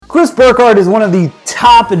Chris Burkard is one of the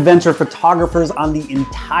top adventure photographers on the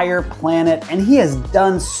entire planet, and he has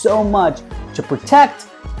done so much to protect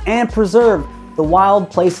and preserve the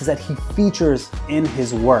wild places that he features in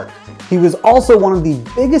his work. He was also one of the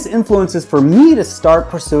biggest influences for me to start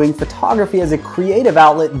pursuing photography as a creative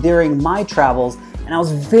outlet during my travels, and I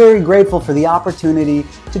was very grateful for the opportunity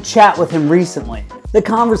to chat with him recently. The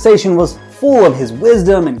conversation was full of his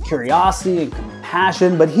wisdom and curiosity and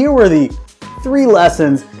compassion, but here were the 3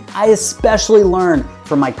 lessons I especially learned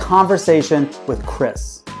from my conversation with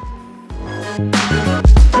Chris.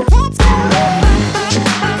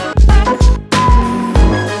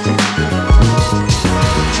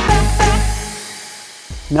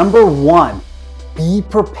 Number 1, be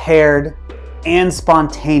prepared and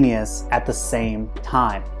spontaneous at the same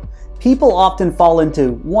time. People often fall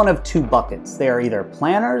into one of 2 buckets. They are either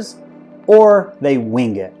planners or they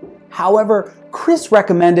wing it. However, Chris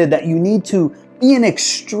recommended that you need to be an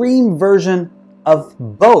extreme version of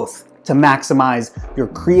both to maximize your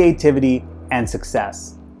creativity and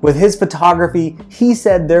success. With his photography, he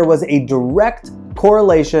said there was a direct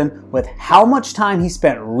correlation with how much time he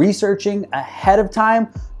spent researching ahead of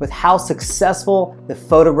time with how successful the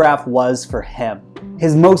photograph was for him.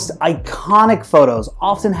 His most iconic photos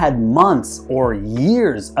often had months or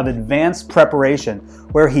years of advanced preparation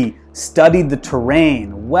where he studied the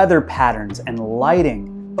terrain, weather patterns, and lighting.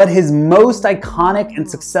 But his most iconic and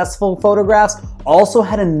successful photographs also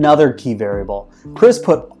had another key variable. Chris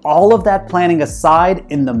put all of that planning aside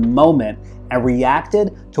in the moment and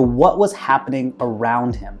reacted to what was happening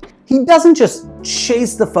around him. He doesn't just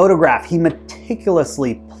chase the photograph, he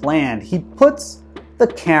meticulously planned. He puts the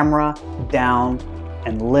camera down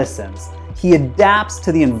and listens. He adapts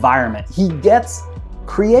to the environment. He gets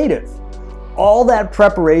creative. All that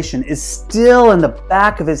preparation is still in the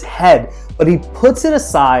back of his head, but he puts it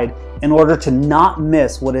aside in order to not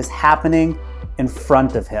miss what is happening in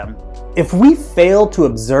front of him. If we fail to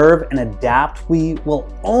observe and adapt, we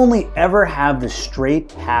will only ever have the straight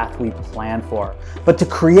path we plan for. But to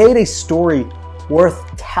create a story worth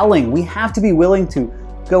telling, we have to be willing to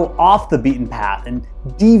go off the beaten path and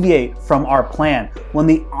deviate from our plan when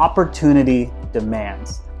the opportunity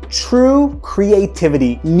demands. True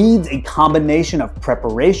creativity needs a combination of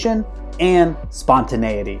preparation and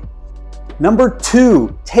spontaneity. Number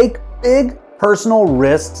 2, take big personal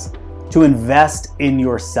risks to invest in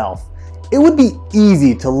yourself. It would be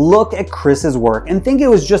easy to look at Chris's work and think it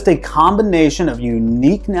was just a combination of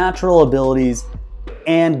unique natural abilities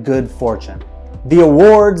and good fortune. The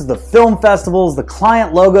awards, the film festivals, the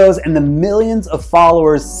client logos, and the millions of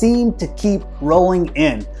followers seemed to keep rolling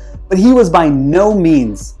in, but he was by no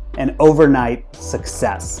means an overnight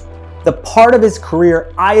success. The part of his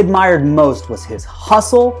career I admired most was his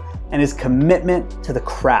hustle and his commitment to the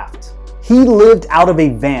craft. He lived out of a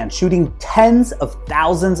van, shooting tens of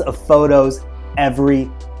thousands of photos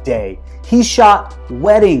every day. He shot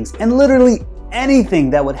weddings and literally anything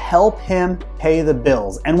that would help him pay the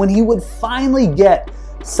bills. And when he would finally get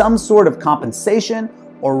some sort of compensation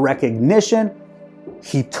or recognition,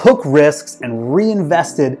 he took risks and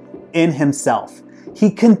reinvested in himself. He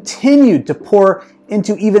continued to pour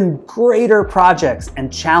into even greater projects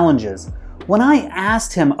and challenges. When I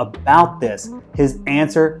asked him about this, his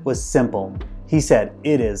answer was simple. He said,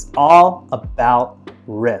 "It is all about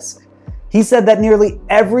risk." He said that nearly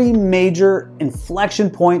every major inflection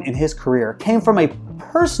point in his career came from a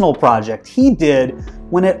personal project he did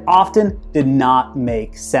when it often did not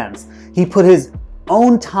make sense. He put his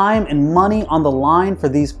own time and money on the line for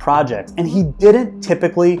these projects, and he didn't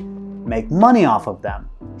typically make money off of them.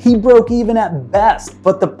 He broke even at best,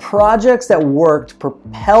 but the projects that worked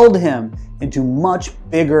propelled him into much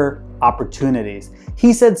bigger opportunities.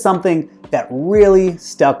 He said something that really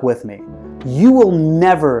stuck with me. You will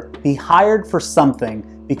never be hired for something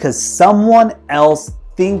because someone else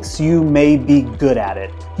thinks you may be good at it.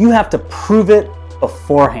 You have to prove it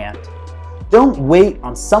beforehand. Don't wait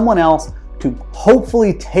on someone else to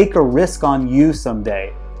hopefully take a risk on you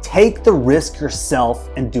someday. Take the risk yourself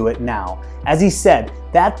and do it now. As he said,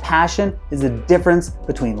 that passion is the difference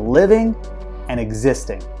between living and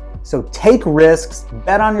existing. So take risks,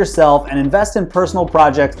 bet on yourself, and invest in personal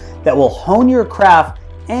projects that will hone your craft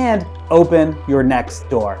and open your next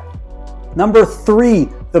door. Number 3,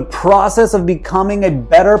 the process of becoming a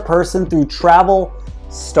better person through travel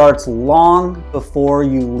starts long before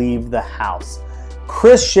you leave the house.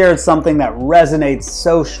 Chris shared something that resonates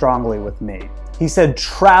so strongly with me. He said,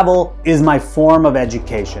 "Travel is my form of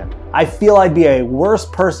education. I feel I'd be a worse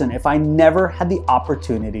person if I never had the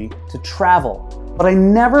opportunity to travel." But I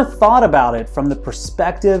never thought about it from the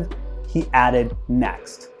perspective he added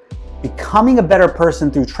next. Becoming a better person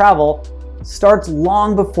through travel starts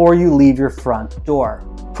long before you leave your front door.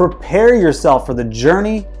 Prepare yourself for the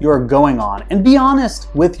journey you are going on and be honest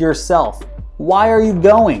with yourself. Why are you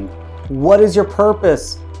going? What is your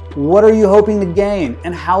purpose? What are you hoping to gain?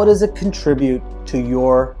 And how does it contribute to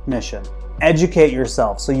your mission? Educate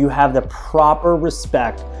yourself so you have the proper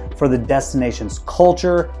respect for the destination's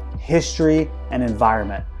culture, history, and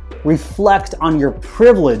environment. Reflect on your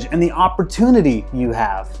privilege and the opportunity you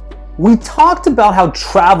have. We talked about how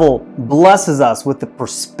travel blesses us with the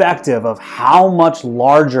perspective of how much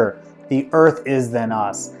larger the earth is than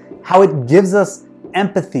us, how it gives us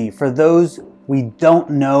empathy for those we don't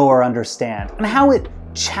know or understand, and how it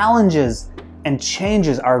challenges and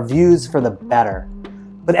changes our views for the better.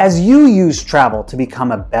 But as you use travel to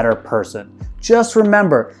become a better person, just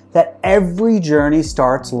remember that every journey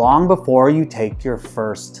starts long before you take your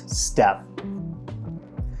first step.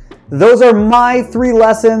 Those are my 3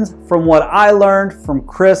 lessons from what I learned from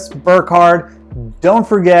Chris Burkard. Don't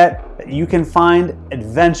forget that you can find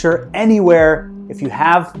adventure anywhere if you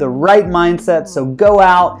have the right mindset. So go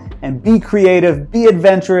out and be creative, be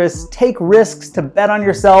adventurous, take risks to bet on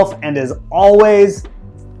yourself, and as always,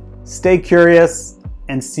 stay curious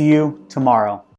and see you tomorrow.